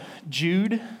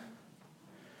Jude,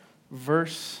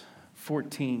 verse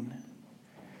 14.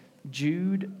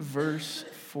 Jude, verse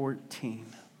 14.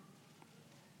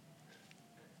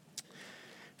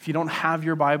 If you don't have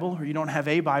your Bible or you don't have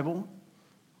a Bible,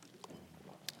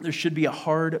 there should be a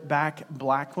hardback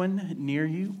black one near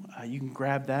you. You can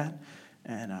grab that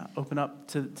and open up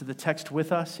to the text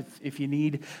with us. If you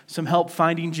need some help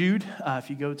finding Jude, if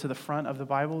you go to the front of the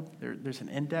Bible, there's an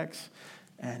index,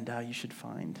 and you should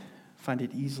find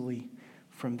it easily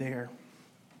from there.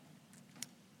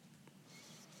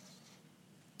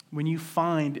 When you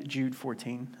find Jude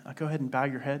 14, go ahead and bow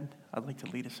your head. I'd like to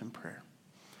lead us in prayer.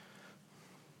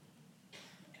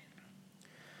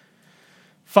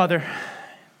 Father,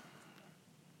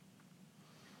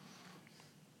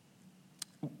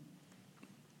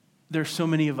 there's so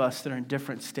many of us that are in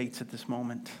different states at this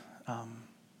moment.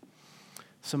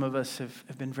 Some of us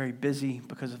have been very busy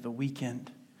because of the weekend.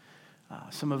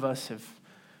 Some of us have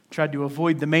tried to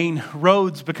avoid the main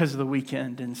roads because of the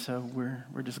weekend, and so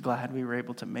we're just glad we were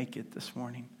able to make it this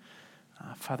morning.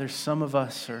 Father, some of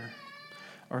us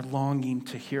are longing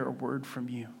to hear a word from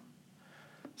you.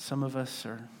 Some of us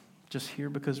are just here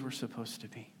because we're supposed to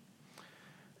be.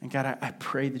 And God, I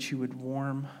pray that you would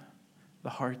warm the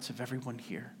hearts of everyone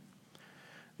here,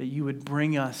 that you would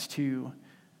bring us to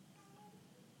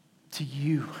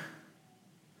you.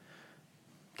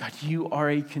 God, you are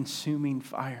a consuming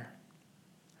fire.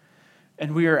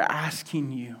 And we are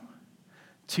asking you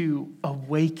to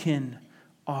awaken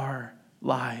our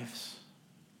lives.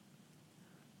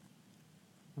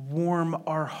 Warm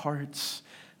our hearts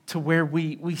to where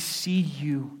we see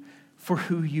you for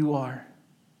who you are.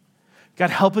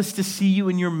 God, help us to see you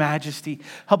in your majesty.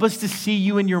 Help us to see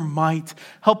you in your might.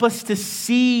 Help us to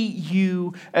see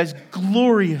you as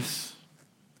glorious,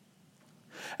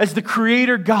 as the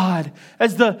creator God,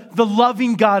 as the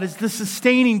loving God, as the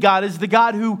sustaining God, as the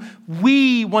God who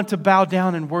we want to bow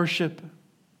down and worship.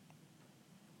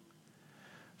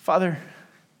 Father,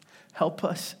 help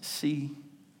us see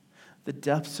the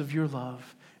depths of your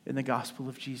love in the gospel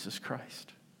of Jesus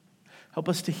Christ. Help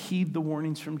us to heed the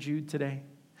warnings from Jude today.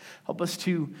 Help us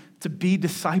to be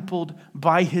discipled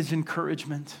by his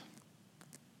encouragement.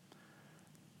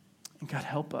 And God,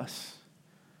 help us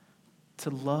to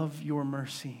love your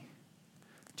mercy,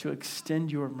 to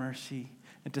extend your mercy,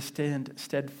 and to stand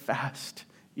steadfast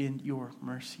in your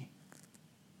mercy.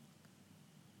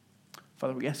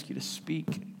 Father, we ask you to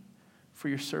speak, for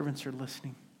your servants are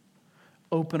listening.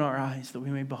 Open our eyes that we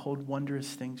may behold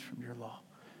wondrous things from your law.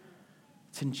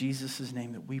 It's in Jesus'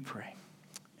 name that we pray.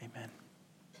 Amen.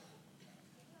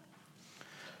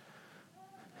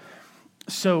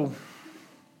 So,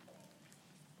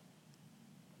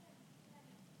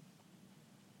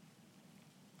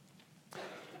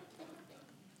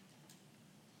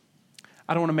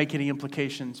 I don't want to make any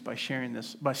implications by sharing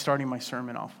this, by starting my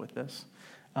sermon off with this.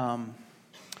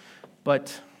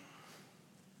 But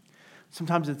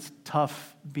sometimes it's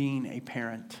tough being a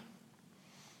parent.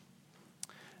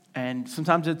 And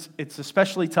sometimes it's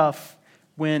especially tough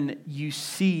when you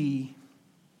see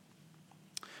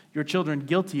your children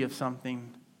guilty of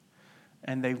something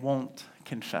and they won't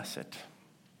confess it.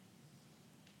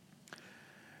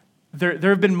 There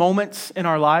have been moments in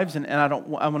our lives, and I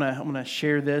want to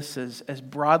share this as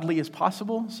broadly as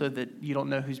possible so that you don't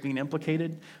know who's being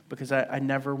implicated, because I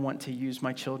never want to use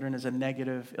my children as a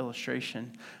negative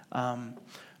illustration.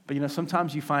 But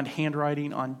sometimes you find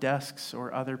handwriting on desks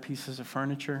or other pieces of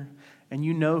furniture, and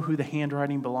you know who the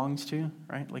handwriting belongs to,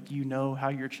 right? Like, you know how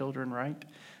your children write,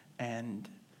 and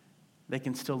they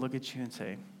can still look at you and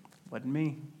say, "Wasn't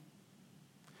me."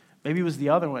 Maybe it was the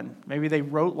other one. Maybe they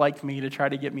wrote like me to try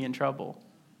to get me in trouble.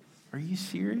 Are you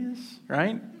serious?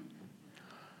 Right?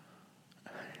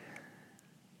 I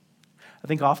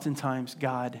think oftentimes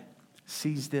God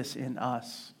sees this in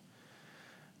us.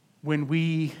 When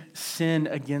we sin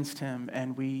against him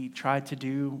and we try to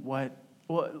do well,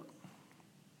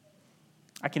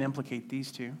 I can implicate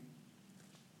these two.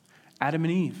 Adam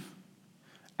and Eve,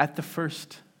 at the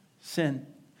first sin,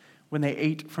 when they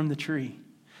ate from the tree,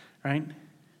 right?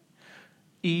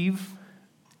 Eve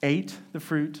ate the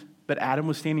fruit, but Adam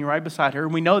was standing right beside her.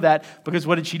 And we know that because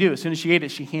what did she do? As soon as she ate it,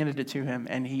 she handed it to him,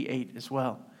 and he ate as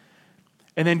well.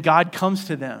 And then God comes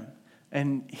to them,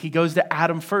 and he goes to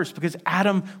Adam first because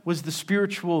Adam was the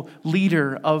spiritual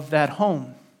leader of that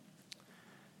home.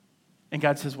 And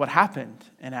God says, "What happened?"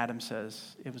 And Adam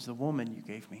says, "It was the woman you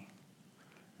gave me."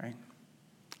 Right?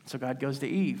 So God goes to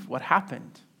Eve. "What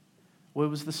happened?" Well,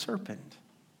 it was the serpent.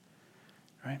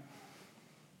 Right?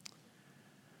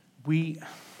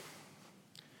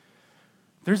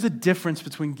 There's a difference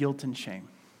between guilt and shame,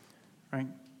 right?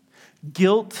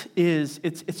 Guilt is,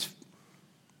 it's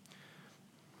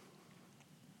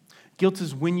Guilt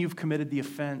is when you've committed the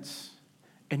offense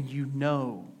and you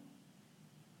know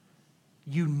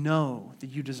that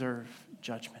you deserve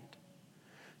judgment.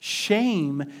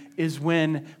 Shame is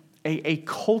when a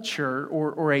culture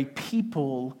or a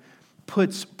people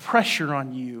puts pressure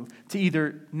on you to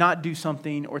either not do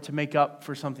something or to make up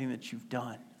for something that you've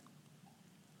done.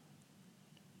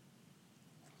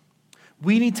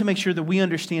 We need to make sure that we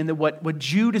understand that what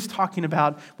Jude is talking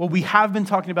about, what we have been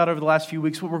talking about over the last few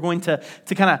weeks, what we're going to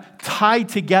kind of tie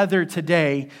together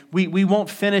today. We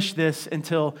won't finish this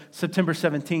until September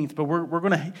 17th, but we're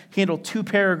going to handle 2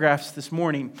 paragraphs this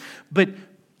morning. But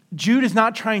Jude is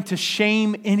not trying to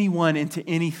shame anyone into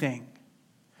anything.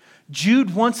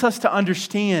 Jude wants us to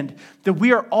understand that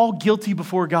we are all guilty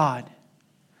before God.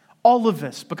 All of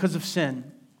us, because of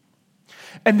sin.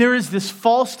 And there is this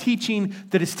false teaching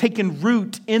that has taken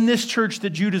root in this church that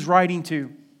Jude is writing to.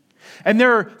 And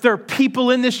there are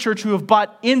people in this church who have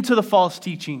bought into the false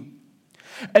teaching.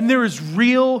 And there is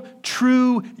real,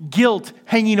 true guilt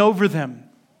hanging over them.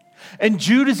 And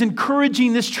Jude is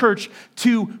encouraging this church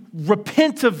to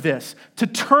repent of this, to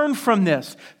turn from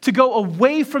this, to go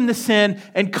away from the sin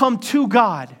and come to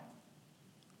God.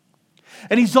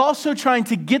 And he's also trying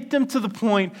to get them to the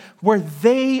point where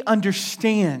they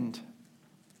understand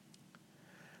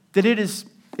that it's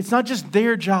not just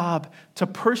their job to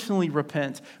personally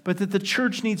repent, but that the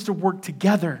church needs to work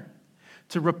together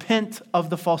to repent of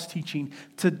the false teaching,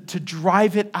 to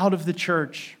drive it out of the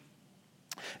church,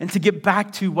 and to get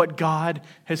back to what God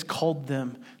has called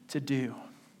them to do.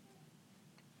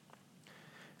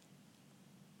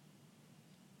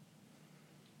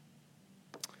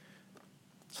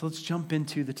 So let's jump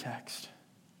into the text.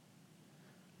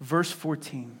 Verse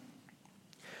 14.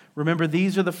 Remember,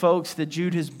 these are the folks that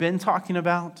Jude has been talking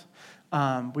about.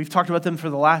 We've talked about them for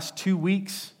the last 2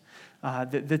 weeks.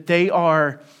 That they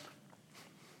are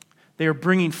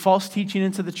bringing false teaching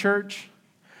into the church.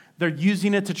 They're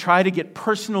using it to try to get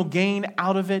personal gain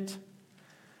out of it.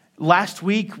 Last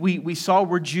week, we saw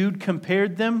where Jude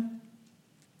compared them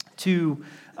to,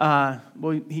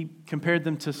 he compared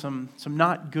them to some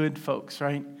not good folks,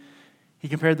 right? He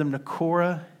compared them to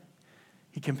Korah.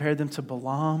 He compared them to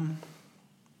Balaam.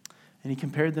 And he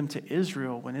compared them to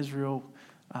Israel when Israel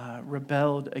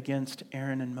rebelled against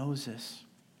Aaron and Moses.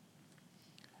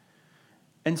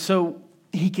 And so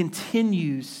he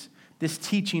continues this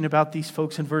teaching about these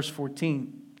folks in verse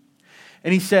 14.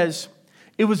 And he says,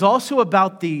 "It was also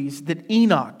about these that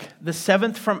Enoch, the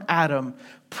 7th from Adam,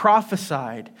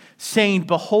 prophesied, saying,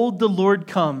 'Behold, the Lord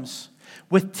comes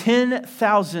with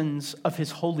 10,000s of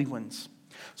his holy ones.'"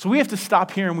 So we have to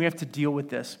stop here and we have to deal with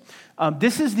this.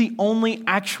 This is the only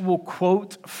actual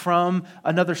quote from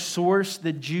another source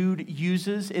that Jude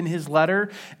uses in his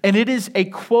letter. And it is a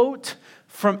quote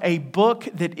from a book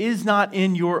that is not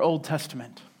in your Old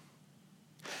Testament.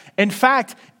 In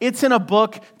fact, it's in a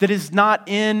book that is not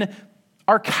in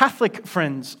our Catholic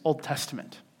friends' Old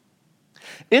Testament.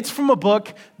 It's from a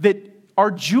book that our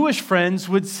Jewish friends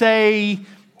would say,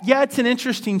 yeah, it's an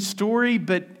interesting story,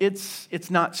 but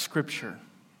it's not scripture.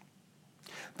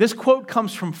 This quote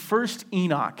comes from 1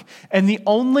 Enoch, and the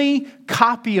only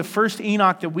copy of 1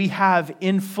 Enoch that we have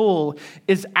in full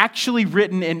is actually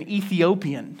written in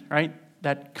Ethiopian, right?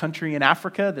 That country in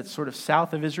Africa that's sort of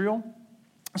south of Israel.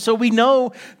 So we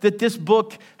know that this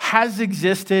book has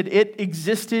existed. It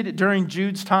existed during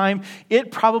Jude's time.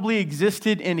 It probably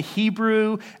existed in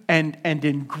Hebrew and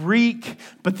in Greek,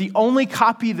 but the only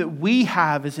copy that we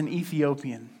have is in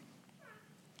Ethiopian.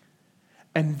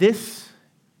 And this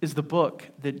is the book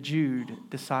that Jude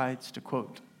decides to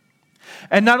quote.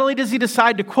 And not only does he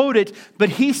decide to quote it, but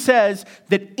he says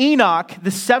that Enoch, the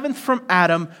 7th from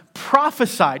Adam,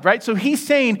 prophesied, right? So he's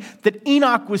saying that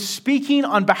Enoch was speaking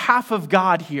on behalf of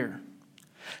God here.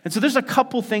 And so there's a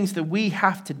couple things that we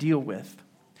have to deal with.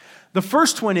 The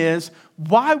first one is,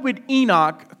 why would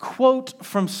Enoch quote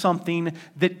from something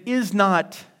that is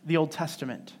not the Old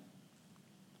Testament?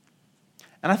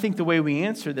 And I think the way we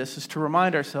answer this is to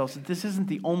remind ourselves that this isn't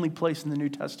the only place in the New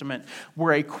Testament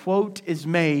where a quote is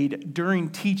made during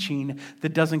teaching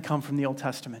that doesn't come from the Old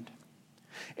Testament.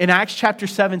 In Acts chapter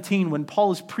 17, when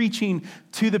Paul is preaching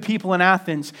to the people in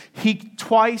Athens, he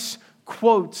twice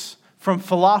quotes from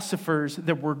philosophers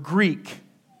that were Greek,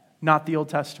 not the Old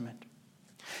Testament.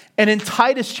 And in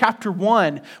Titus chapter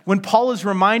 1, when Paul is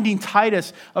reminding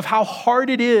Titus of how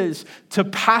hard it is to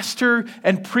pastor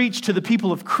and preach to the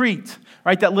people of Crete,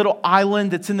 right, that little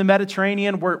island that's in the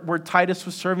Mediterranean where Titus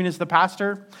was serving as the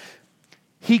pastor,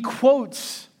 he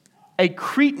quotes a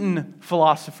Cretan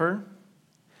philosopher,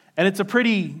 and it's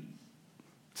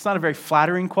not a very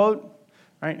flattering quote,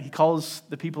 right? He calls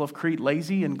the people of Crete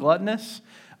lazy and gluttonous.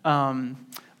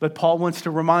 But Paul wants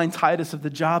to remind Titus of the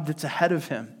job that's ahead of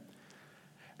him.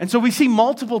 And so we see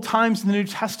multiple times in the New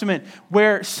Testament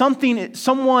where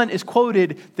someone is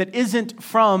quoted that isn't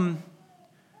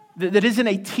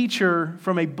a teacher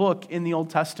from a book in the Old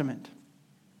Testament.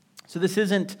 So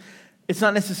it's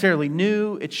not necessarily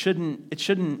new. It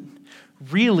shouldn't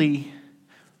really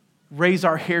raise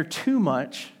our hair too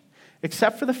much,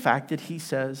 except for the fact that he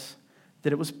says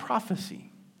that it was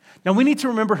prophecy. Now we need to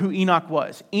remember who Enoch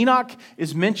was. Enoch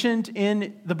is mentioned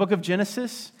in the book of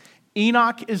Genesis.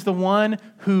 Enoch is the one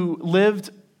who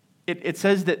lived, it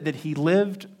says that he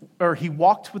lived, or he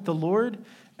walked with the Lord,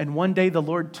 and one day the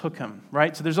Lord took him,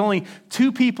 right? So there's only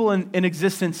two people in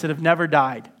existence that have never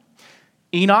died.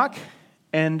 Enoch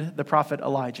and the prophet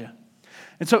Elijah.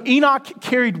 And so Enoch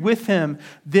carried with him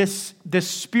this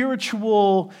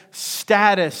spiritual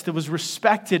status that was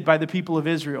respected by the people of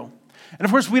Israel. And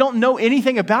of course, we don't know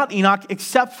anything about Enoch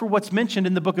except for what's mentioned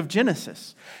in the book of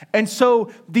Genesis. And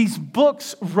so these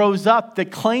books rose up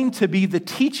that claimed to be the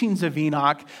teachings of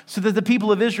Enoch so that the people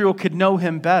of Israel could know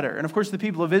him better. And of course, the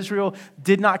people of Israel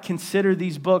did not consider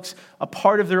these books a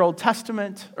part of their Old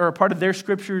Testament or a part of their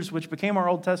scriptures, which became our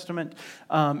Old Testament.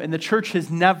 And the church has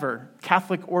never,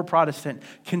 Catholic or Protestant,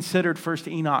 considered First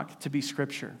Enoch to be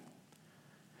scripture.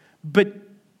 But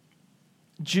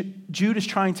Jude is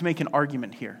trying to make an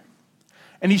argument here.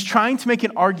 And he's trying to make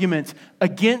an argument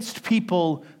against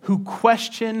people who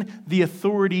question the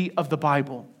authority of the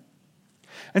Bible.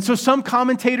 And so some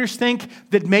commentators think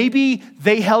that maybe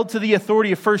they held to the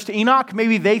authority of First Enoch.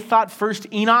 Maybe they thought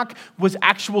First Enoch was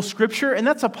actual scripture. And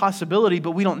that's a possibility,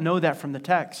 but we don't know that from the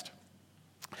text.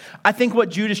 I think what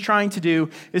Jude is trying to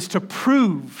do is to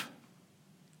prove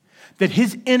that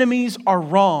his enemies are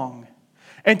wrong.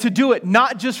 And to do it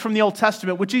not just from the Old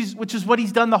Testament, which is what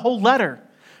he's done the whole letter,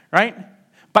 right?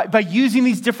 By using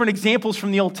these different examples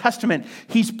from the Old Testament,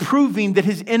 he's proving that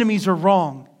his enemies are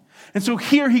wrong. And so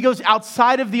here he goes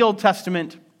outside of the Old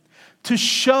Testament to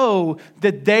show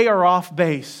that they are off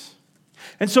base.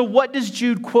 And so what does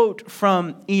Jude quote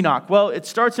from Enoch? Well, it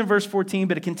starts in verse 14,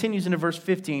 but it continues into verse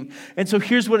 15. And so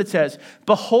here's what it says.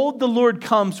 Behold, the Lord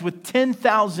comes with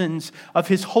 10,000s of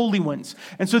his holy ones.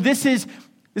 And so this is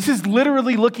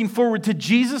literally looking forward to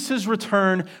Jesus'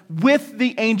 return with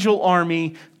the angel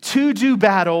army to do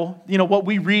battle, what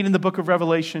we read in the book of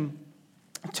Revelation,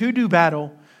 to do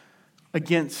battle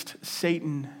against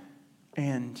Satan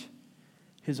and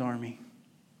his army.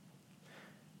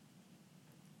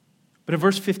 But in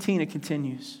verse 15 it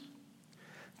continues,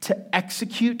 to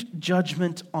execute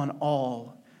judgment on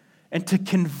all and to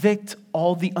convict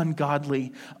all the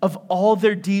ungodly of all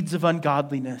their deeds of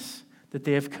ungodliness that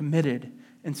they have committed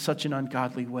in such an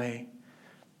ungodly way,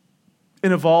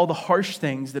 and of all the harsh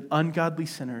things that ungodly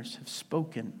sinners have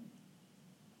spoken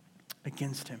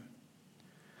against him.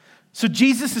 So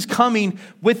Jesus is coming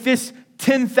with this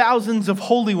 10,000s of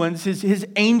holy ones, his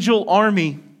angel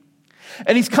army,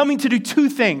 and he's coming to do two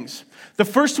things. The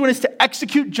first one is to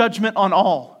execute judgment on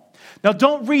all. Now,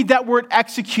 don't read that word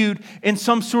execute in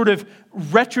some sort of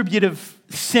retributive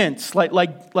sense,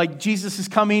 like Jesus is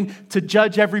coming to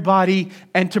judge everybody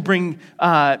and to bring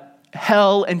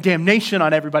hell and damnation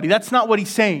on everybody. That's not what he's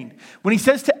saying. When he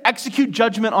says to execute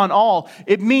judgment on all,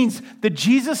 it means that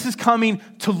Jesus is coming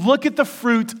to look at the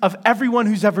fruit of everyone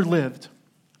who's ever lived.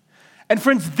 And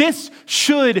friends, it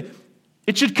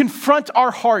should confront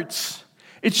our hearts.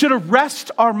 It should arrest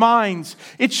our minds.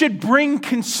 It should bring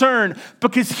concern,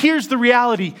 because here's the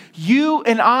reality. You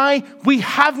and I, we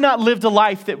have not lived a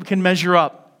life that can measure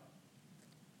up.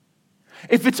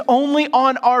 If it's only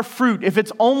on our fruit, if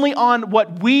it's only on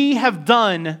what we have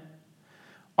done,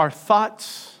 our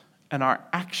thoughts and our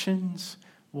actions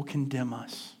will condemn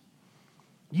us.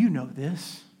 You know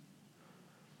this.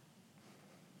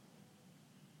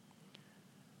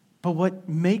 But what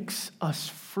makes us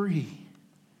free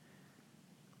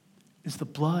is the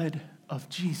blood of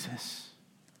Jesus.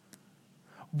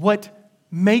 What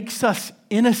makes us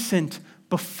innocent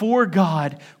before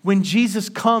God when Jesus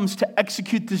comes to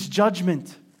execute this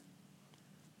judgment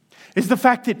is the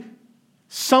fact that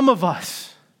some of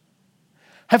us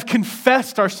have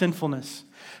confessed our sinfulness,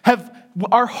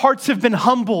 our hearts have been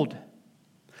humbled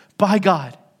by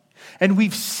God, and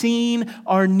we've seen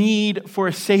our need for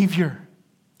a Savior.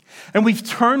 And we've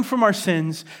turned from our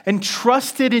sins and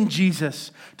trusted in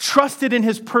Jesus, trusted in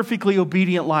his perfectly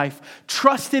obedient life,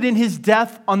 trusted in his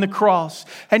death on the cross,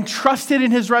 and trusted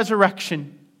in his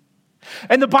resurrection.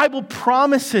 And the Bible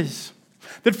promises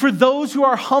that for those who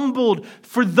are humbled,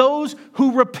 for those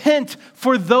who repent,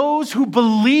 for those who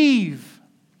believe,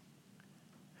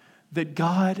 that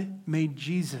God made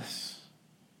Jesus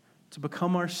to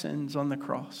become our sins on the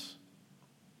cross,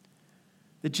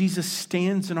 that Jesus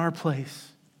stands in our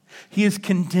place. He is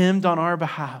condemned on our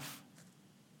behalf.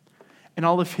 And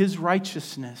all of his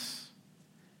righteousness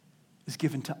is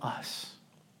given to us.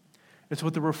 It's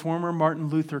what the reformer Martin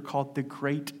Luther called the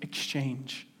great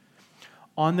exchange.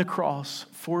 On the cross,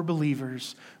 for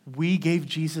believers, we gave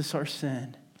Jesus our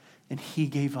sin, and he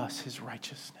gave us his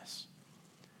righteousness.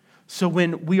 So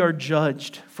when we are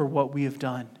judged for what we have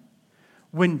done,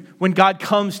 when God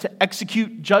comes to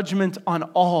execute judgment on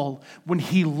all, when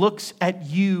he looks at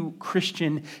you,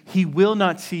 Christian, he will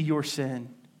not see your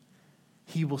sin.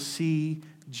 He will see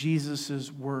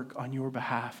Jesus' work on your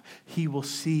behalf. He will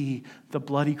see the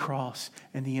bloody cross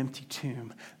and the empty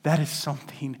tomb. That is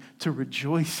something to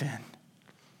rejoice in.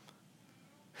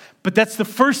 But that's the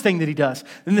first thing that he does.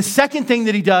 And the second thing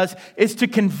that he does is to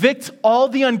convict all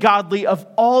the ungodly of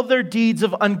all their deeds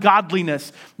of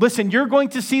ungodliness. Listen, you're going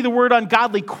to see the word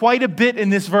ungodly quite a bit in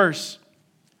this verse.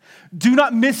 Do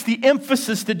not miss the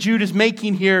emphasis that Jude is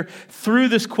making here through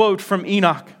this quote from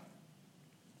Enoch.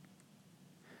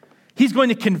 He's going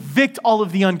to convict all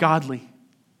of the ungodly,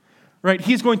 right?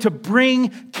 He's going to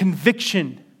bring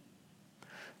conviction,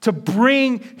 to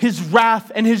bring his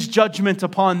wrath and his judgment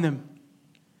upon them.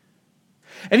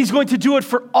 And he's going to do it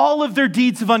for all of their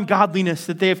deeds of ungodliness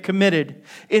that they have committed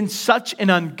in such an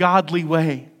ungodly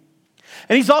way.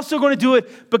 And he's also going to do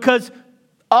it because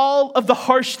all of the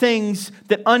harsh things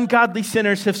that ungodly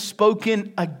sinners have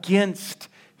spoken against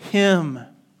him.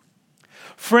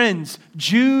 Friends,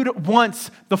 Jude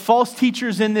wants the false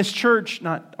teachers in this church,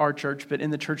 not our church, but in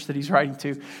the church that he's writing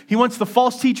to. He wants the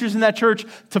false teachers in that church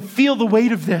to feel the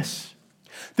weight of this.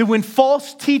 That when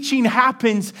false teaching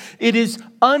happens, it is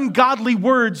ungodly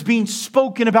words being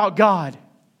spoken about God.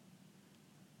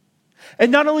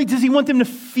 And not only does he want them to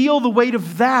feel the weight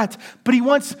of that, but he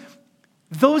wants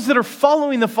those that are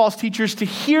following the false teachers to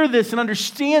hear this and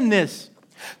understand this.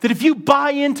 That if you buy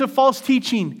into false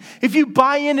teaching, if you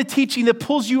buy into teaching that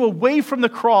pulls you away from the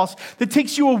cross, that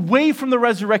takes you away from the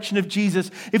resurrection of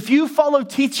Jesus, if you follow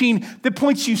teaching that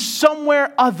points you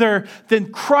somewhere other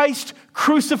than Christ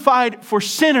crucified for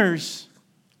sinners,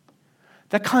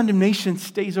 that condemnation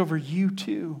stays over you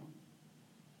too.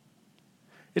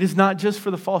 It is not just for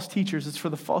the false teachers, it's for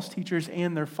the false teachers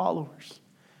and their followers.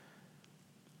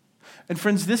 And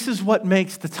friends, this is what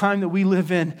makes the time that we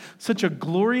live in such a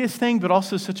glorious thing, but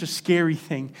also such a scary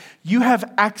thing. You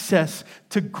have access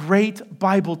to great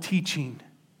Bible teaching.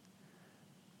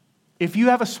 If you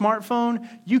have a smartphone,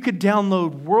 you could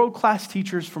download world-class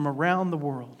teachers from around the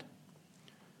world.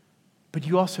 But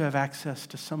you also have access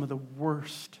to some of the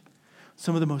worst,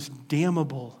 some of the most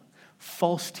damnable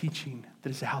false teaching that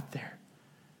is out there.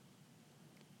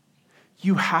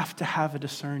 You have to have a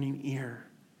discerning ear.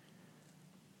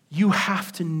 You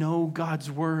have to know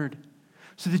God's word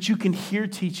so that you can hear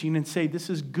teaching and say, this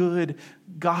is good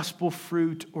gospel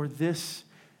fruit, or these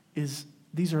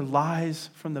are lies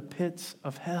from the pits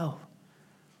of hell.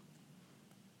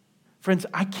 Friends,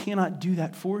 I cannot do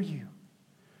that for you.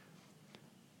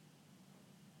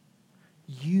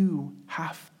 You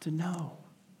have to know.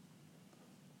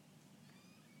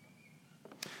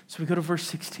 So we go to verse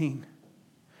 16.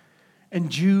 And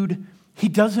Jude, he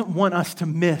doesn't want us to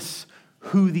miss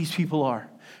who these people are,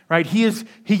 right? He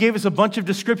gave us a bunch of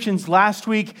descriptions last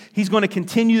week. He's going to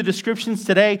continue the descriptions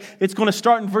today. It's going to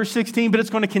start in verse 16, but it's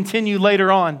going to continue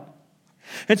later on.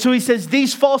 And so he says,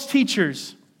 these false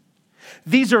teachers,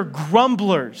 these are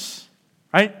grumblers,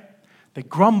 right? They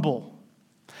grumble.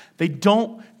 They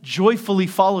don't joyfully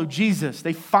follow Jesus.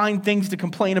 They find things to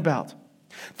complain about.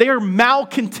 They are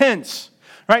malcontents,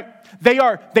 right? They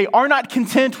are not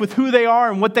content with who they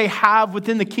are and what they have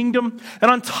within the kingdom.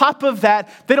 And on top of that,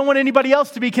 they don't want anybody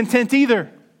else to be content either.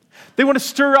 They want to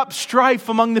stir up strife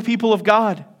among the people of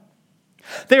God.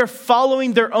 They are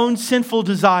following their own sinful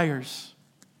desires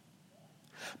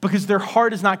because their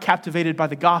heart is not captivated by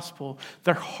the gospel.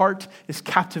 Their heart is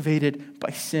captivated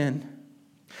by sin.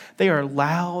 They are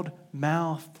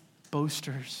loud-mouthed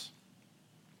boasters.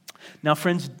 Now,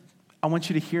 friends, I want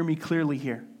you to hear me clearly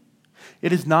here.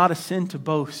 It is not a sin to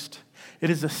boast.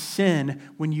 It is a sin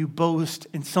when you boast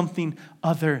in something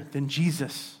other than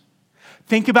Jesus.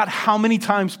 Think about how many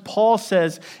times Paul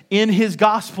says in his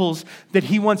Gospels that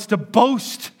he wants to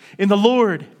boast in the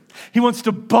Lord. He wants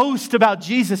to boast about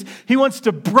Jesus. He wants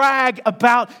to brag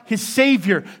about his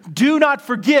Savior. Do not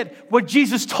forget what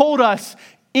Jesus told us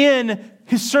in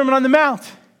his Sermon on the Mount.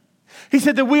 He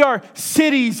said that we are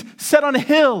cities set on a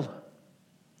hill.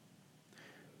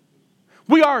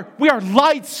 We are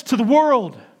lights to the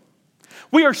world.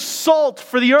 We are salt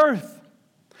for the earth.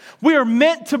 We are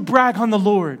meant to brag on the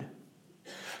Lord.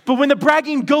 But when the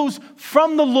bragging goes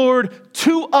from the Lord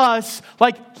to us,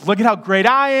 like, look at how great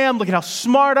I am, look at how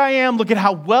smart I am, look at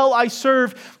how well I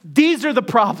serve, these are the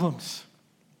problems.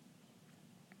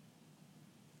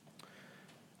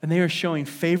 And they are showing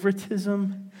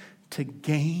favoritism to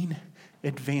gain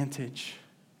advantage.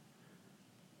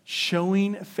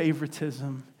 Showing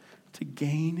favoritism to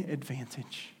gain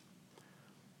advantage.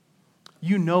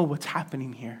 You know what's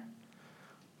happening here.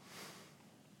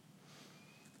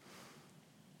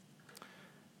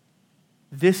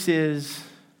 I'm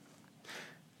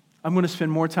going to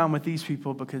spend more time with these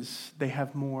people because they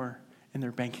have more in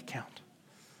their bank account.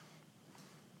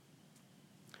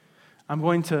 I'm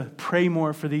going to pray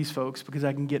more for these folks because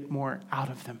I can get more out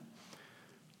of them.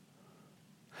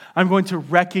 I'm going to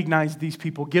recognize these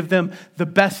people, give them the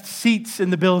best seats in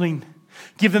the building,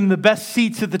 give them the best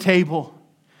seats at the table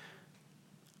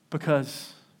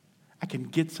because I can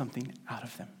get something out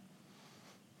of them.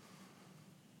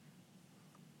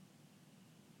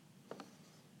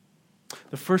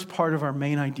 The first part of our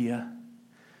main idea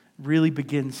really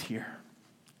begins here.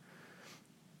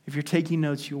 If you're taking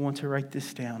notes, you'll want to write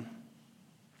this down.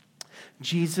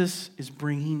 Jesus is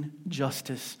bringing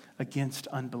justice against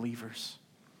unbelievers.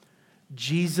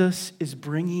 Jesus is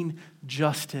bringing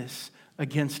justice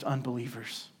against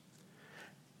unbelievers.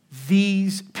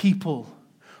 These people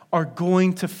are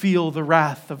going to feel the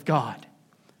wrath of God.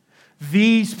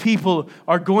 These people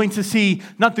are going to see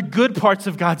not the good parts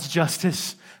of God's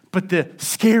justice, but the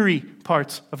scary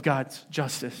parts of God's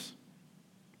justice.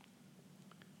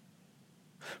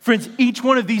 Friends, each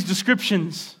one of these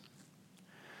descriptions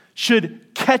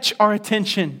should catch our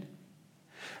attention.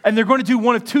 And they're going to do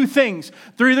one of two things.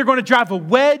 They're either going to drive a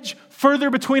wedge further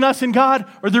between us and God,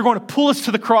 or they're going to pull us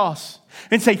to the cross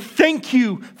and say, thank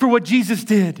you for what Jesus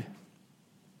did.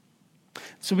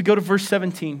 So we go to verse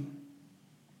 17.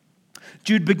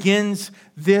 Jude begins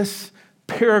this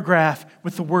paragraph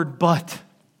with the word but.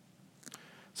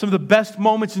 Some of the best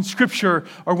moments in Scripture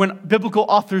are when biblical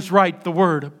authors write the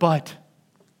word but.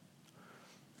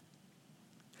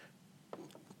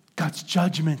 God's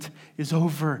judgment is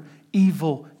over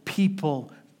evil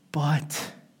people,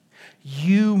 but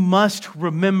you must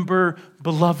remember,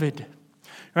 beloved.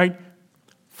 Right?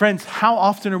 Friends, how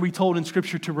often are we told in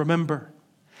Scripture to remember?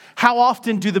 How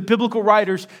often do the biblical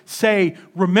writers say,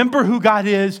 remember who God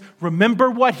is, remember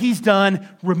what He's done,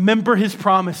 remember His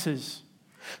promises?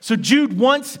 So Jude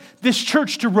wants this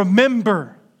church to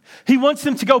remember. He wants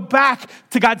them to go back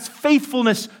to God's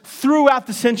faithfulness throughout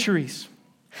the centuries.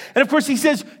 And of course, he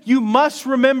says, you must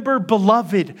remember,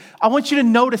 beloved. I want you to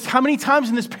notice how many times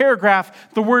in this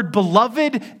paragraph the word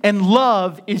beloved and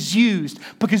love is used.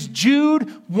 Because Jude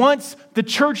wants the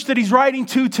church that he's writing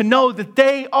to know that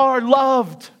they are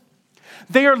loved.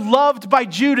 They are loved by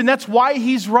Jude, and that's why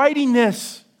he's writing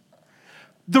this.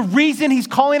 The reason he's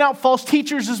calling out false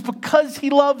teachers is because he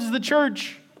loves the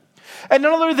church. And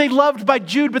not only are they loved by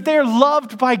Jude, but they are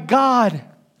loved by God.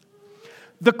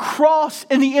 The cross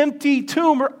and the empty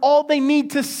tomb are all they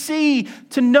need to see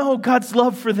to know God's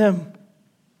love for them.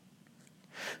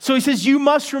 So he says, you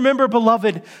must remember,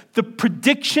 beloved, the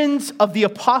predictions of the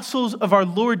apostles of our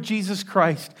Lord Jesus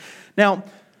Christ. Now,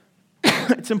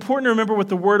 it's important to remember with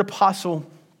the word apostle,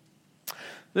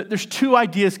 there's two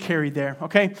ideas carried there,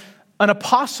 okay? An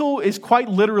apostle is quite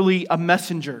literally a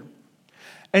messenger.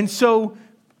 And so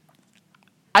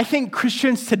I think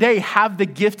Christians today have the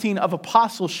gifting of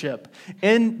apostleship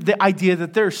in the idea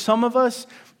that there are some of us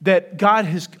that God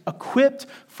has equipped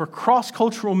for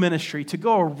cross-cultural ministry to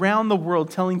go around the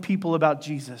world telling people about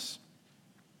Jesus.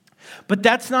 But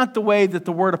that's not the way that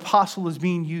the word apostle is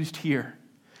being used here.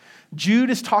 Jude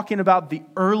is talking about the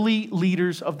early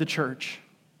leaders of the church.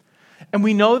 And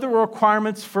we know there were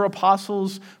requirements for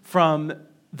apostles from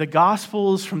the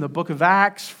Gospels, from the book of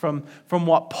Acts, from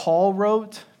what Paul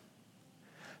wrote.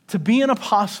 To be an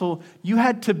apostle, you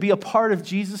had to be a part of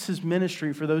Jesus'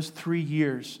 ministry for those 3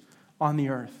 years on the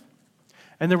earth.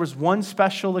 And there was one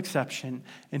special exception,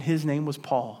 and his name was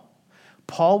Paul.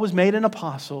 Paul was made an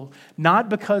apostle, not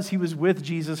because he was with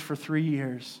Jesus for 3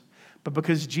 years, but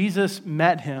because Jesus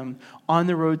met him on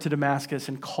the road to Damascus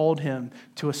and called him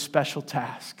to a special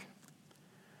task.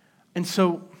 And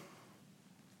so,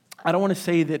 I don't want to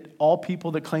say that all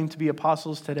people that claim to be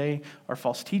apostles today are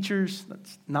false teachers.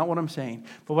 That's not what I'm saying.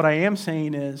 But what I am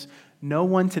saying is no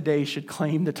one today should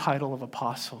claim the title of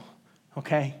apostle,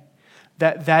 okay?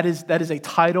 That is a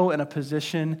title and a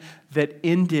position that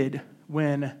ended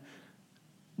when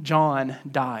John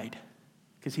died,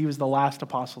 because he was the last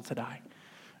apostle to die,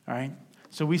 all right?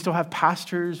 So we still have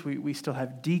pastors, we still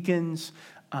have deacons,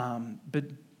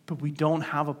 but we don't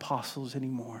have apostles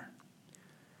anymore.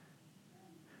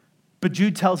 But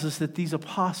Jude tells us that these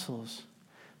apostles,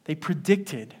 they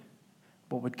predicted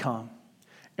what would come.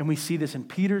 And we see this in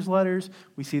Peter's letters,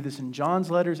 we see this in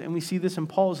John's letters, and we see this in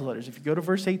Paul's letters. If you go to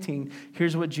verse 18,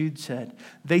 here's what Jude said.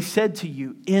 They said to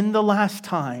you, in the last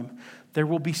time, there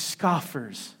will be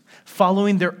scoffers,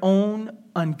 following their own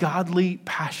ungodly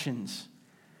passions.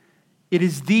 It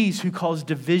is these who cause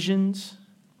divisions,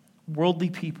 worldly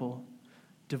people,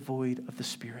 devoid of the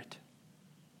Spirit.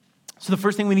 So the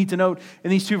first thing we need to note in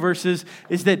these two verses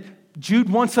is that Jude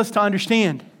wants us to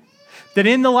understand that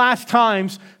in the last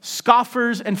times,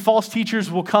 scoffers and false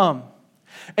teachers will come.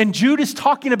 And Jude is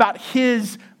talking about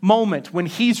his moment when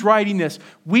he's writing this.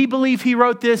 We believe he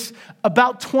wrote this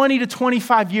about 20 to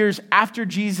 25 years after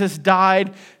Jesus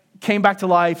died, came back to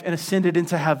life, and ascended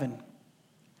into heaven.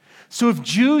 So if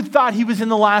Jude thought he was in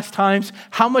the last times,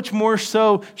 how much more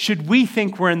so should we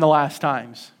think we're in the last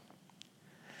times?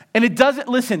 And it doesn't,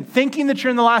 listen, thinking that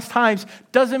you're in the last times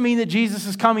doesn't mean that Jesus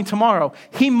is coming tomorrow.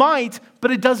 He might,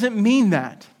 but it doesn't mean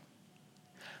that.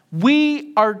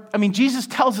 Jesus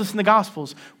tells us in the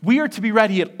Gospels, we are to be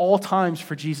ready at all times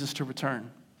for Jesus to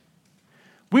return.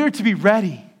 We are to be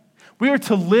ready. We are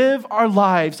to live our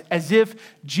lives as if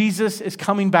Jesus is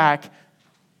coming back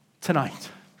tonight.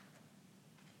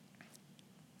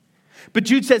 But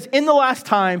Jude says, in the last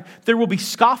time, there will be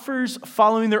scoffers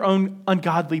following their own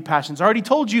ungodly passions. I already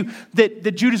told you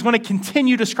that Jude is going to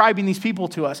continue describing these people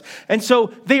to us. And so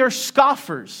they are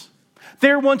scoffers.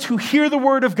 They're ones who hear the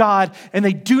word of God and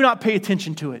they do not pay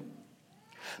attention to it.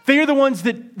 They are the ones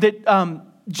that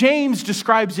James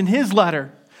describes in his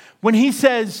letter when he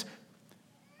says,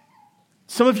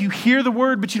 some of you hear the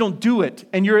word, but you don't do it.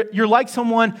 And you're like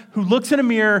someone who looks in a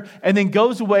mirror and then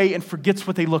goes away and forgets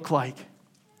what they look like.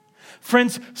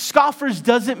 Friends, scoffers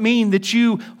doesn't mean that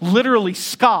you literally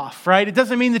scoff, right? It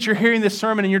doesn't mean that you're hearing this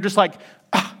sermon and you're just like,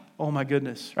 oh my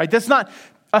goodness, right? That's not,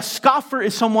 a scoffer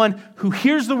is someone who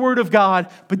hears the word of God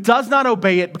but does not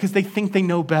obey it because they think they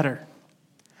know better.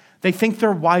 They think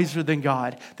they're wiser than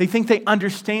God. They think they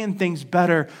understand things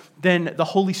better than the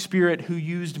Holy Spirit who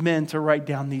used men to write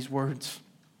down these words.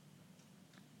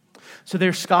 So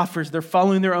they're scoffers. They're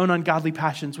following their own ungodly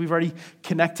passions. We've already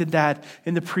connected that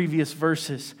in the previous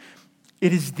verses.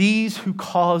 It is these who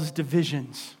cause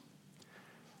divisions.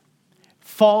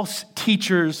 False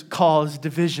teachers cause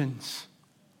divisions.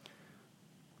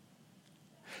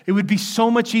 It would be so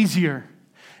much easier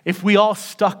if we all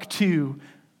stuck to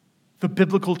the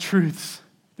biblical truths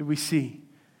that we see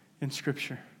in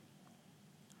Scripture.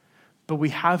 But we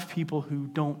have people who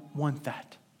don't want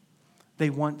that. They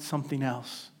want something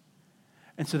else.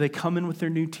 And so they come in with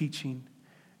their new teaching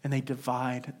and they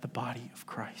divide the body of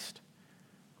Christ.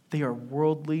 They are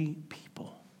worldly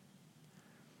people.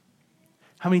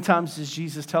 How many times does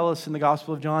Jesus tell us in the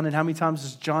Gospel of John, and how many times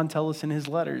does John tell us in his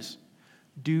letters?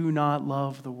 Do not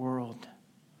love the world.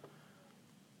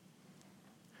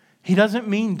 He doesn't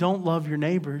mean don't love your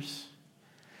neighbors.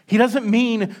 He doesn't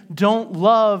mean don't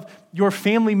love your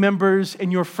family members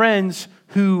and your friends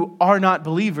who are not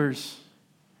believers.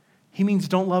 He means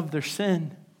don't love their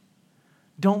sin.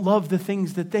 Don't love the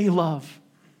things that they love.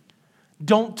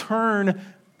 Don't turn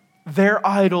their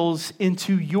idols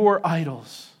into your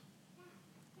idols.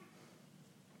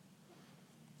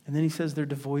 And then he says they're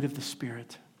devoid of the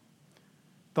Spirit.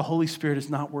 The Holy Spirit is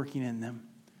not working in them.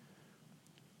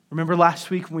 Remember last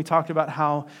week when we talked about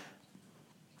how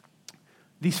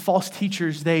these false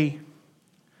teachers, they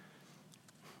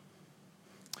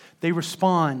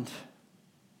respond.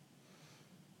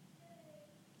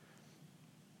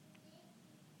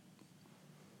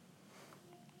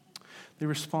 They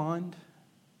respond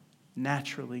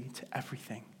naturally to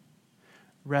everything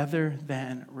rather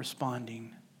than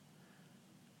responding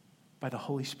by the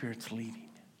Holy Spirit's leading.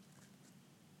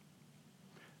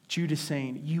 Jude is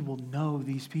saying, you will know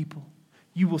these people.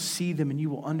 You will see them and you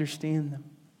will understand them.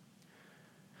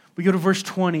 We go to verse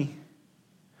 20.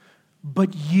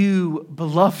 But you,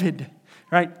 beloved,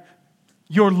 right?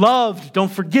 You're loved,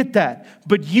 don't forget that.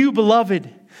 But you, beloved,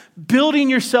 building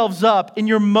yourselves up in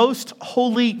your most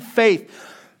holy faith.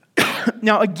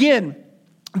 Now again,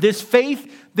 this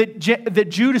faith that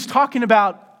Jude is talking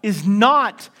about is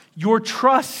not your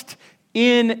trust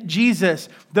in Jesus.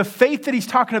 The faith that he's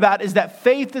talking about is that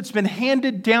faith that's been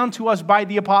handed down to us by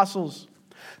the apostles.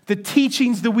 The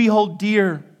teachings that we hold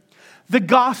dear. The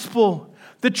gospel.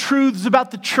 The truths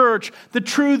about the church. The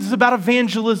truths about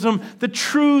evangelism. The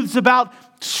truths about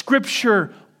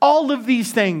Scripture. All of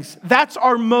these things. That's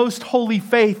our most holy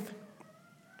faith.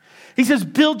 He says,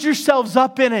 build yourselves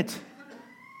up in it.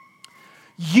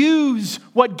 Use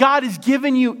what God has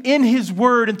given you in His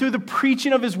Word and through the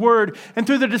preaching of His Word and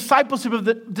through the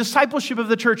discipleship of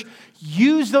the church.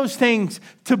 Use those things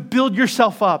to build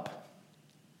yourself up.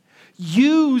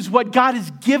 Use what God has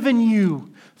given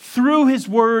you through His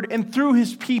Word and through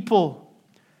His people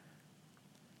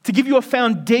to give you a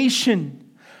foundation,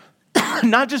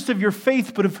 not just of your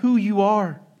faith, but of who you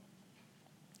are.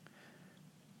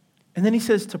 And then he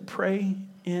says to pray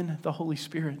in the Holy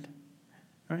Spirit.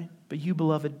 Right? But you,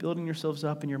 beloved, building yourselves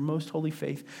up in your most holy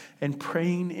faith and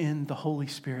praying in the Holy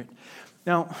Spirit.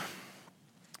 Now,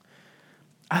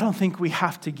 I don't think we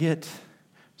have to get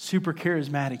super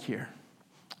charismatic here.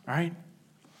 All right?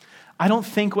 I don't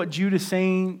think what Jude is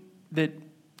saying I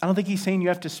don't think he's saying you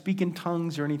have to speak in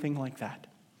tongues or anything like that.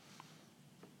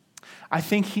 I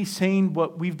think he's saying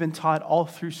what we've been taught all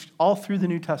through the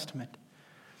New Testament.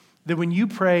 That when you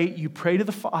pray to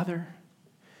the Father,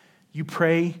 you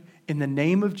pray in the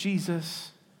name of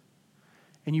Jesus,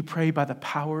 and you pray by the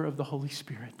power of the Holy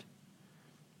Spirit.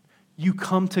 You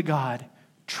come to God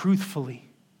truthfully.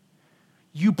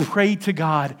 You pray to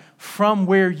God from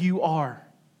where you are.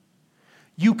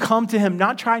 You come to Him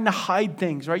not trying to hide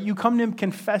things, right? You come to Him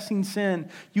confessing sin.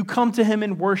 You come to Him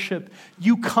in worship.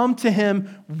 You come to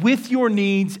Him with your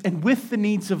needs and with the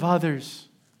needs of others.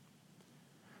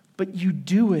 But you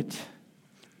do it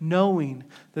knowing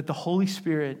that the Holy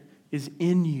Spirit is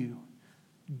in you,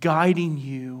 guiding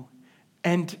you,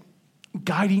 and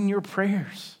guiding your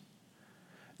prayers.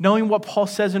 Knowing what Paul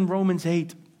says in Romans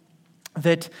 8,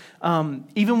 that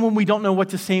even when we don't know what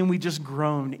to say and we just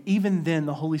groan, even then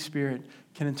the Holy Spirit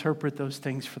can interpret those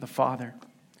things for the Father.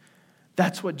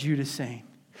 That's what Jude is saying.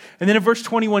 And then in verse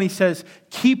 21 he says,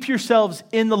 keep yourselves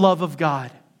in the love of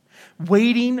God,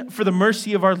 waiting for the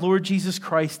mercy of our Lord Jesus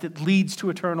Christ that leads to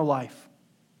eternal life.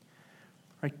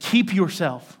 Right? Keep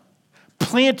yourself.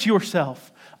 Plant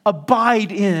yourself.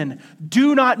 Abide in.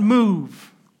 Do not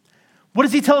move. What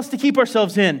does he tell us to keep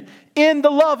ourselves in? In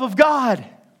the love of God.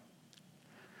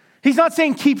 He's not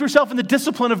saying keep yourself in the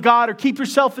discipline of God or keep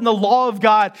yourself in the law of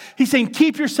God. He's saying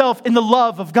keep yourself in the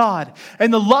love of God.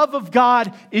 And the love of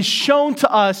God is shown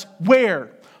to us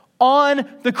where? On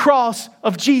the cross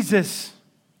of Jesus.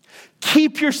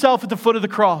 Keep yourself at the foot of the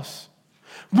cross.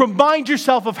 Remind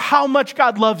yourself of how much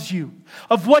God loves you,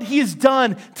 of what He has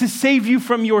done to save you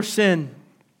from your sin.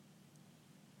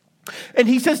 And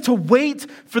he says to wait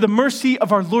for the mercy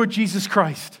of our Lord Jesus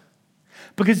Christ,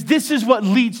 because this is what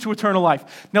leads to eternal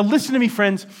life. Now listen to me,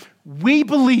 friends. We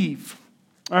believe,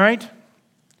 all right?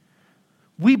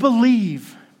 We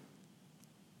believe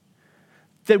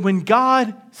that when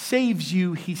God saves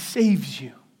you, He saves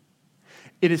you.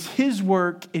 It is His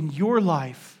work in your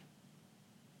life.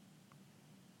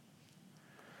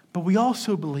 But we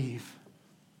also believe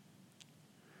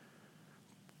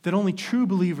that only true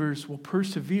believers will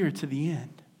persevere to the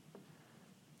end.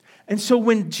 And so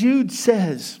when Jude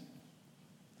says,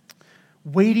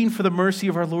 waiting for the mercy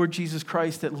of our Lord Jesus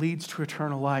Christ that leads to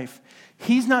eternal life,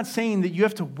 he's not saying that you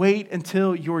have to wait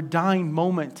until your dying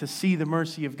moment to see the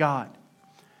mercy of God.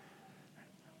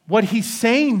 What he's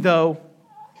saying, though,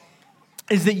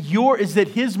 is that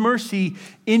His mercy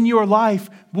in your life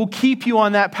will keep you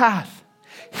on that path.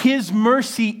 His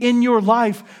mercy in your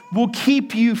life will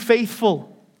keep you faithful.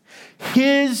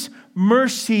 His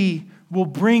mercy will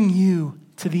bring you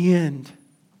to the end.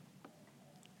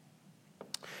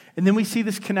 And then we see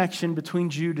this connection between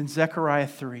Jude and Zechariah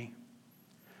 3.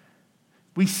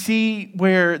 We see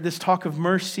where this talk of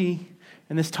mercy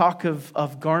and this talk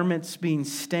of garments being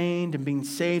stained and being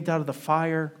saved out of the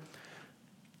fire.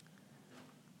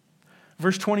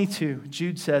 Verse 22,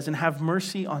 Jude says, and have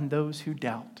mercy on those who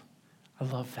doubt. I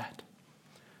love that.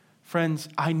 Friends,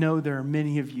 I know there are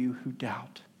many of you who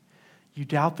doubt. You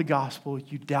doubt the gospel.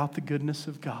 You doubt the goodness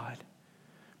of God.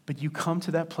 But you come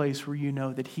to that place where you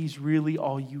know that He's really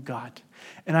all you got.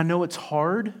 And I know it's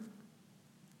hard.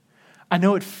 I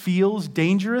know it feels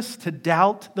dangerous to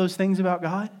doubt those things about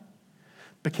God.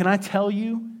 But can I tell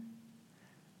you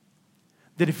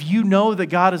that if you know that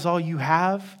God is all you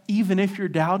have, even if you're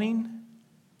doubting,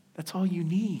 that's all you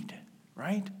need,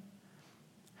 right?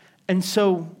 And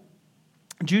so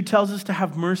Jude tells us to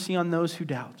have mercy on those who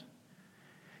doubt.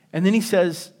 And then he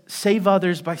says, save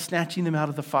others by snatching them out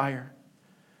of the fire.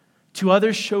 To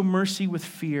others show mercy with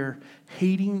fear,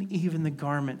 hating even the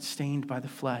garment stained by the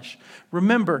flesh.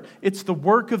 Remember, it's the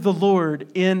work of the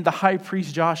Lord in the high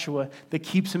priest Joshua that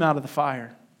keeps him out of the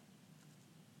fire.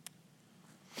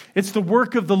 It's the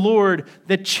work of the Lord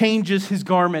that changes his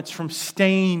garments from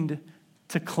stained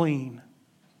to clean.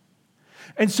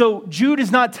 And so Jude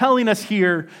is not telling us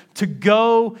here to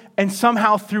go and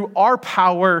somehow through our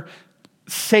power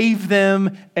save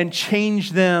them and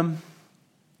change them.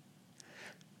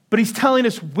 But he's telling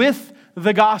us with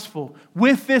the gospel,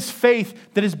 with this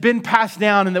faith that has been passed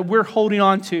down and that we're holding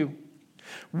on to,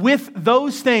 with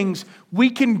those things, we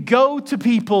can go to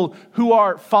people who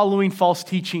are following false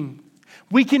teaching.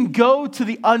 We can go to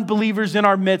the unbelievers in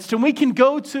our midst, and we can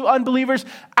go to unbelievers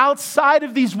outside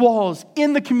of these walls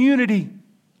in the community.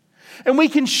 And we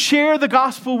can share the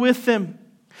gospel with them.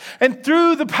 And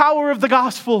through the power of the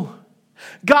gospel,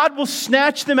 God will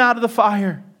snatch them out of the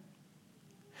fire.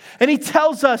 And he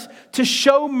tells us to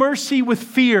show mercy with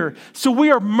fear. So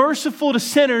we are merciful to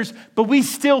sinners, but we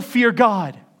still fear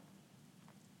God.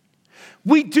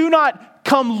 We do not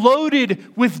come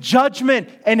loaded with judgment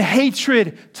and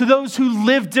hatred to those who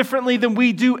live differently than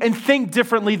we do and think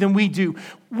differently than we do.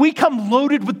 We come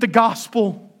loaded with the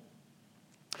gospel.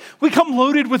 We come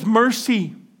loaded with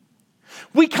mercy.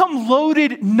 We come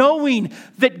loaded knowing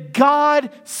that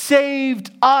God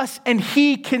saved us and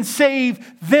he can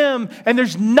save them. And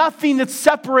there's nothing that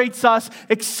separates us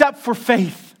except for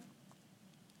faith.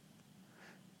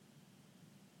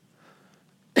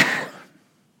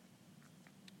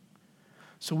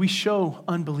 So we show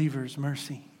unbelievers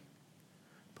mercy,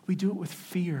 but we do it with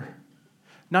fear.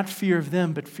 Not fear of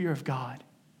them, but fear of God.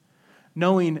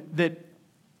 Knowing that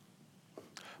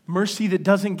mercy that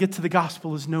doesn't get to the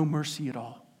gospel is no mercy at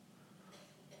all.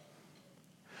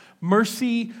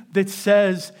 Mercy that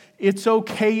says it's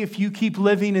okay if you keep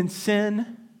living in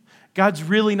sin. God's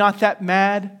really not that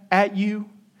mad at you.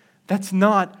 That's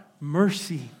not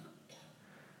mercy.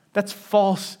 That's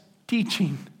false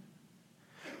teaching.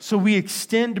 So we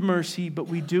extend mercy, but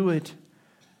we do it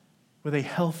with a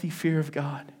healthy fear of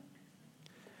God.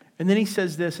 And then he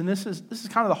says this, and this is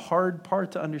kind of the hard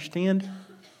part to understand.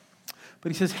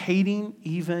 But he says, hating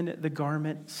even the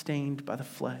garment stained by the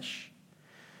flesh.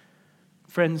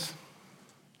 Friends,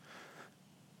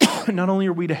 not only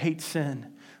are we to hate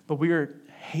sin, but we are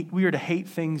to hate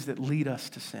things that lead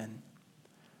us to sin.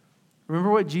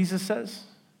 Remember what Jesus says?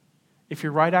 If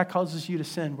your right eye causes you to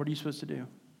sin, what are you supposed to do?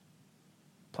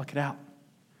 Pluck it out.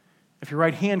 If your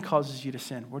right hand causes you to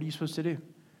sin, what are you supposed to do?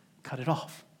 Cut it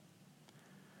off.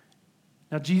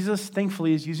 Now, Jesus,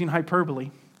 thankfully, is using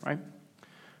hyperbole, right?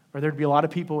 Or there'd be a lot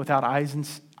of people without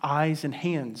eyes and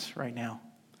hands right now.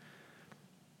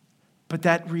 But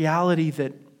that reality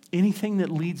that anything that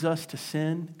leads us to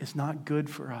sin is not good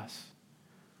for us.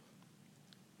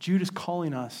 Jude is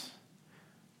calling us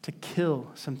to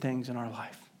kill some things in our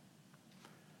life.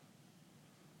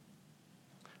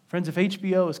 Friends, if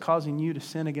HBO is causing you to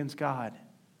sin against God,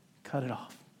 cut it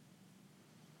off.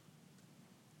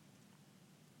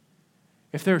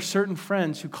 If there are certain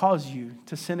friends who cause you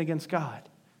to sin against God,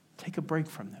 take a break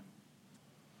from them.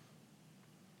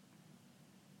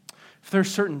 If there are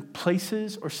certain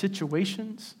places or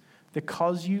situations that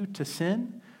cause you to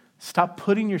sin, stop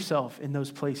putting yourself in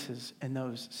those places and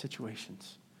those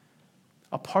situations.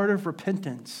 A part of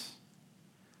repentance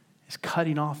is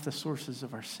cutting off the sources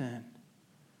of our sin.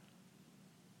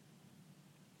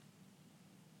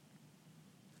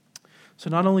 So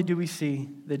not only do we see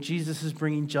that Jesus is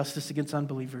bringing justice against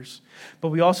unbelievers, but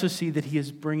we also see that he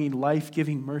is bringing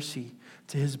life-giving mercy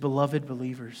to his beloved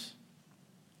believers.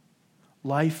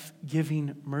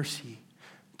 Life-giving mercy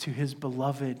to his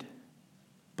beloved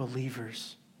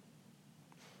believers.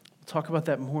 We'll talk about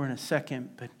that more in a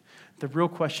second, but the real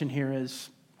question here is,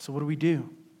 so what do we do?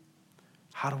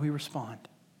 How do we respond?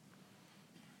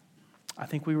 I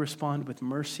think we respond with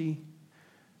mercy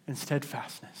and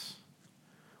steadfastness.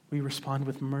 We respond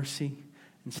with mercy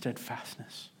and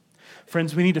steadfastness.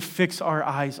 Friends, we need to fix our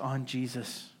eyes on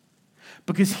Jesus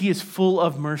because he is full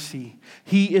of mercy.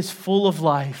 He is full of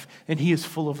life and he is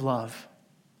full of love.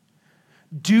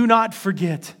 Do not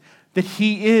forget that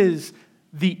he is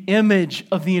the image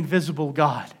of the invisible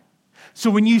God. So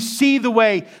when you see the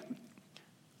way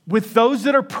with those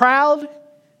that are proud,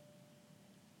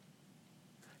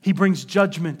 he brings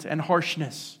judgment and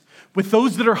harshness. With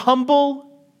those that are humble,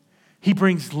 he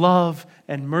brings love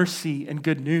and mercy and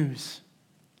good news.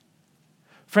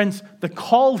 Friends, the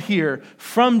call here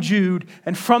from Jude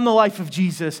and from the life of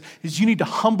Jesus is you need to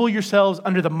humble yourselves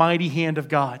under the mighty hand of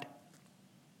God.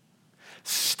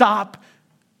 Stop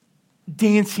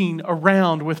dancing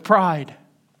around with pride.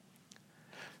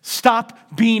 Stop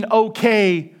being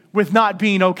okay with not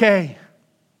being okay.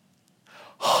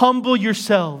 Humble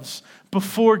yourselves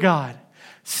before God.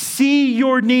 See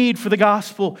your need for the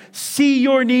gospel. See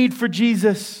your need for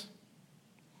Jesus.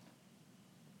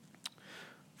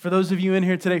 For those of you in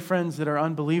here today, friends, that are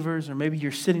unbelievers, or maybe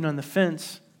you're sitting on the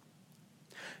fence,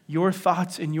 your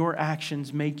thoughts and your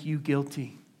actions make you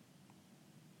guilty.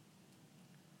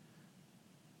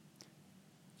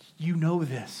 You know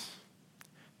this.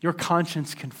 Your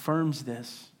conscience confirms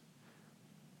this.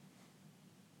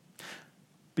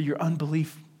 But your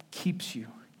unbelief keeps you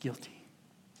guilty.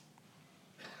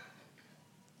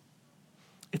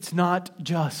 It's not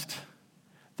just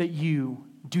that you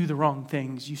do the wrong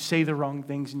things, you say the wrong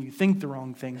things, and you think the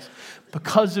wrong things.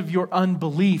 Because of your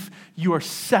unbelief, you are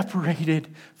separated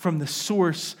from the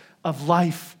source of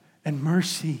life and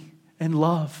mercy and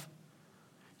love.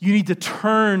 You need to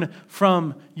turn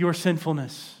from your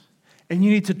sinfulness, and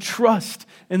you need to trust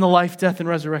in the life, death, and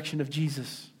resurrection of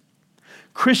Jesus.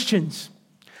 Christians,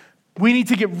 we need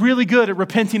to get really good at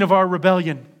repenting of our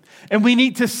rebellion, and we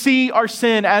need to see our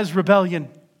sin as rebellion.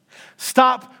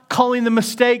 Stop calling them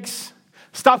mistakes.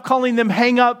 Stop calling them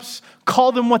hang-ups.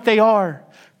 Call them what they are.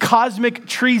 Cosmic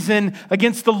treason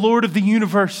against the Lord of the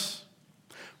universe.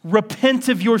 Repent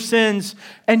of your sins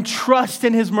and trust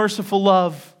in His merciful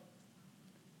love.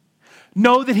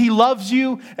 Know that He loves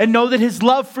you and know that His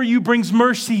love for you brings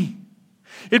mercy.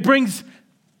 It brings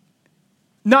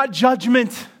not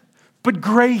judgment, but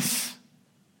grace.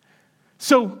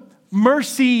 So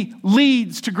mercy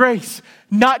leads to grace.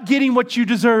 Not getting what you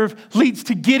deserve leads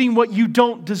to getting what you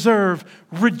don't deserve.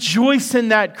 Rejoice in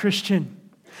that, Christian.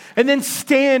 And then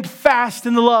stand fast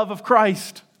in the love of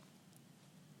Christ.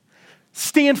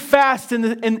 Stand fast in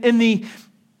the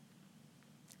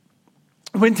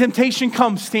when temptation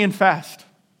comes, stand fast.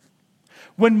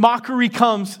 When mockery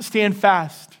comes, stand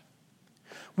fast.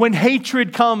 When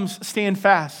hatred comes, stand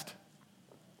fast.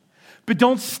 But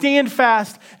don't stand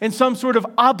fast in some sort of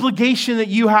obligation that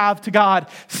you have to God.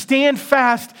 Stand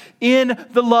fast in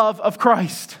the love of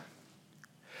Christ.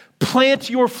 Plant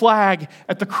your flag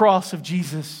at the cross of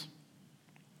Jesus.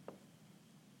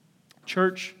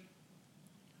 Church,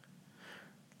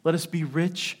 let us be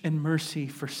rich in mercy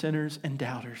for sinners and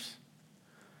doubters.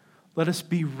 Let us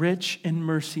be rich in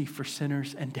mercy for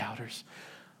sinners and doubters.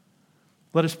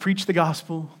 Let us preach the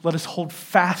gospel. Let us hold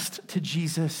fast to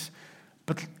Jesus.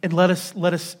 And let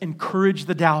us encourage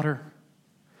the doubter.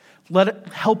 Let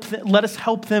us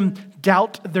help them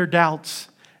doubt their doubts.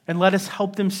 And let us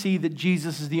help them see that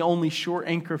Jesus is the only sure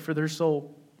anchor for their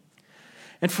soul.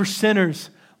 And for sinners,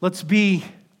 let's bear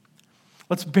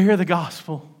the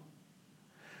gospel.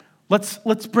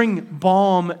 Let's bring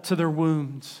balm to their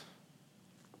wounds.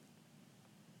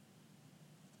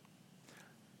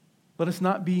 Let us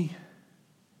not be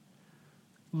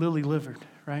lily-livered,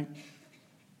 right?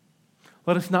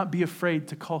 Let us not be afraid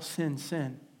to call sin,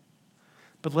 sin.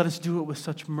 But let us do it with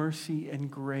such mercy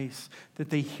and grace that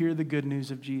they hear the good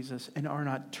news of Jesus and are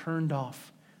not turned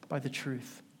off by the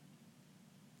truth.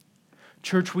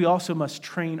 Church, we also must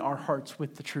train our hearts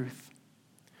with the truth.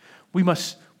 We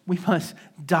must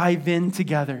dive in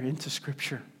together into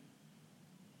Scripture.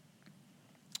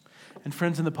 And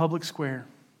friends, in the public square,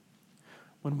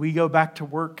 when we go back to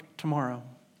work tomorrow,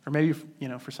 or maybe,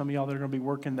 for some of y'all that are going to be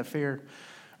working the fair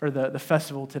or the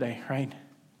festival today, right?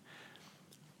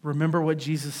 Remember what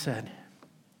Jesus said.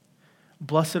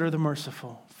 Blessed are the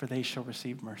merciful, for they shall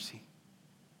receive mercy.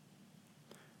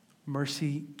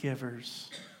 Mercy givers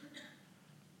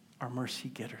are mercy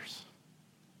getters.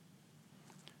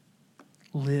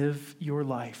 Live your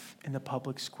life in the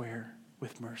public square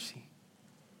with mercy.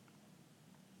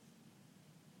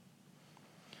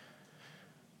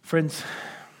 Friends,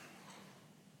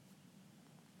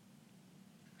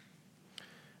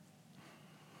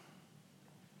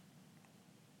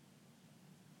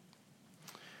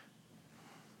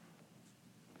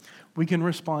 we can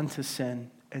respond to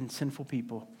sin and sinful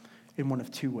people in one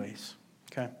of two ways,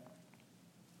 okay?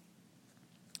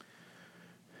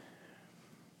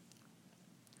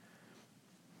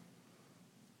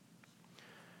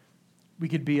 We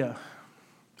could be a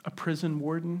prison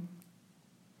warden,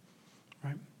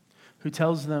 right? Who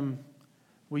tells them,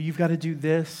 well, you've got to do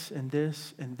this and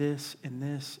this and this and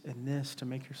this and this to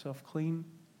make yourself clean.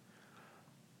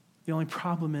 The only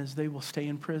problem is they will stay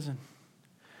in prison.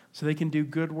 So they can do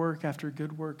good work after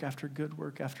good work after good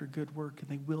work after good work, and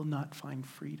they will not find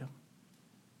freedom.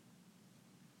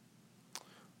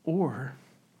 Or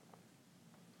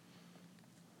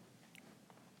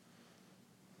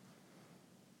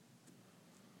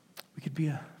we could be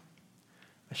a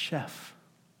chef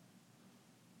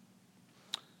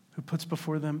who puts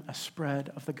before them a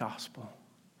spread of the gospel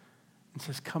and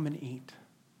says, come and eat.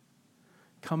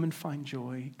 Come and find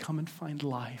joy. Come and find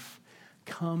life.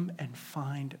 Come and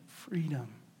find freedom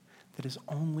that is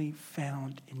only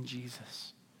found in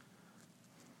Jesus.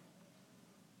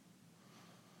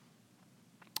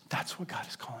 That's what God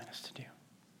is calling us to do.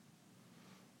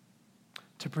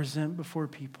 To present before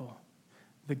people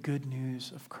the good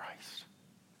news of Christ.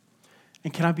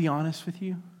 And can I be honest with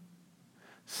you?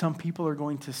 Some people are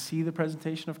going to see the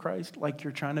presentation of Christ like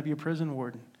you're trying to be a prison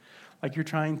warden, like you're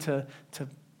trying to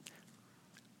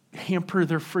hamper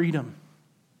their freedom.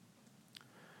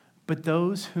 But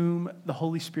those whom the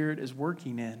Holy Spirit is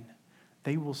working in,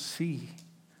 they will see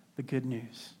the good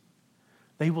news.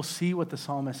 They will see what the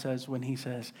psalmist says when he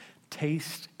says,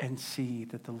 taste and see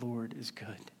that the Lord is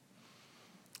good.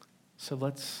 So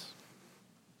let's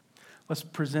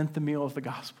present the meal of the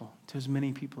gospel to as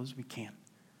many people as we can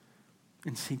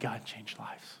and see God change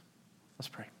lives. Let's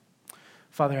pray.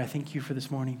 Father, I thank you for this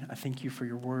morning. I thank you for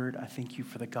your word. I thank you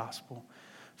for the gospel.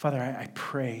 Father, I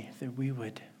pray that we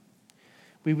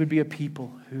would be a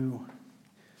people who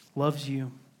loves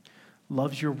you,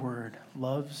 loves your word,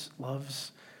 loves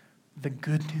the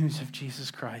good news of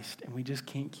Jesus Christ, and we just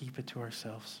can't keep it to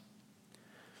ourselves.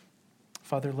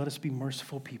 Father, let us be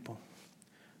merciful people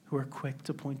who are quick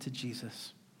to point to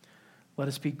Jesus. Let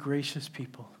us be gracious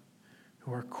people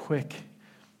who are quick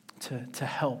to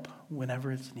help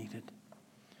whenever it's needed.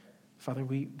 Father,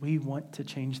 we want to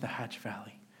change the Hatch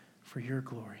Valley for your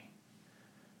glory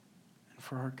and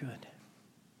for our good.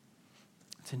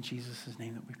 It's in Jesus'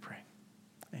 name that we pray.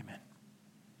 Amen.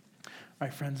 All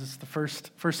right, friends, it's the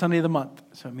first Sunday of the month,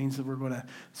 so it means that we're going to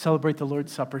celebrate the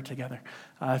Lord's Supper together.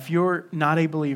 If you're not a believer,